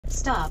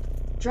Stop.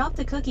 Drop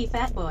the cookie,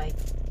 fat boy.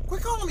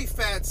 Quit calling me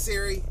fat,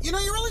 Siri. You know,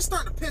 you're really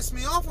starting to piss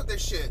me off with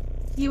this shit.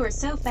 You are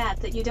so fat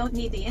that you don't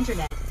need the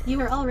internet. You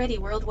are already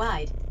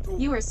worldwide.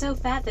 You are so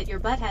fat that your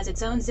butt has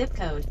its own zip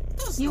code.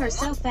 You are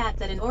so fat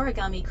that an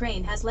origami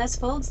crane has less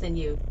folds than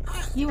you.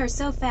 You are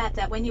so fat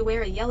that when you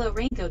wear a yellow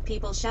raincoat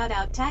people shout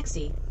out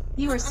taxi.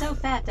 You are so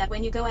fat that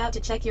when you go out to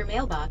check your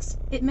mailbox,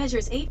 it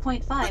measures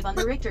 8.5 on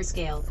the Richter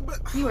scale.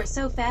 You are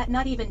so fat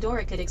not even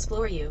Dora could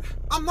explore you.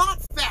 I'm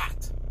not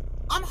fat.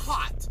 I'm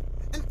hot.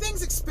 And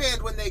things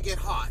expand when they get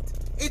hot.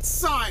 It's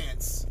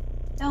science.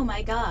 Oh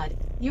my god.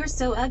 You're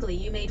so ugly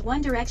you made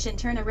One Direction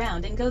turn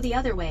around and go the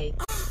other way.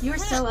 You're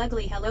so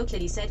ugly Hello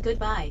Kitty said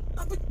goodbye.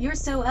 You're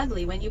so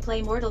ugly when you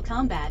play Mortal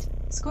Kombat.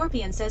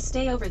 Scorpion says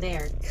stay over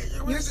there.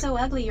 You're so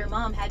ugly your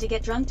mom had to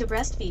get drunk to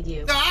breastfeed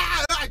you.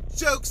 That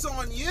joke's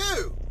on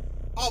you.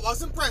 I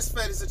wasn't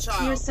breastfed as a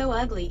child. You're so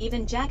ugly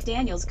even Jack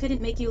Daniels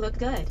couldn't make you look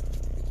good.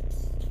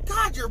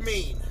 God, you're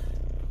mean.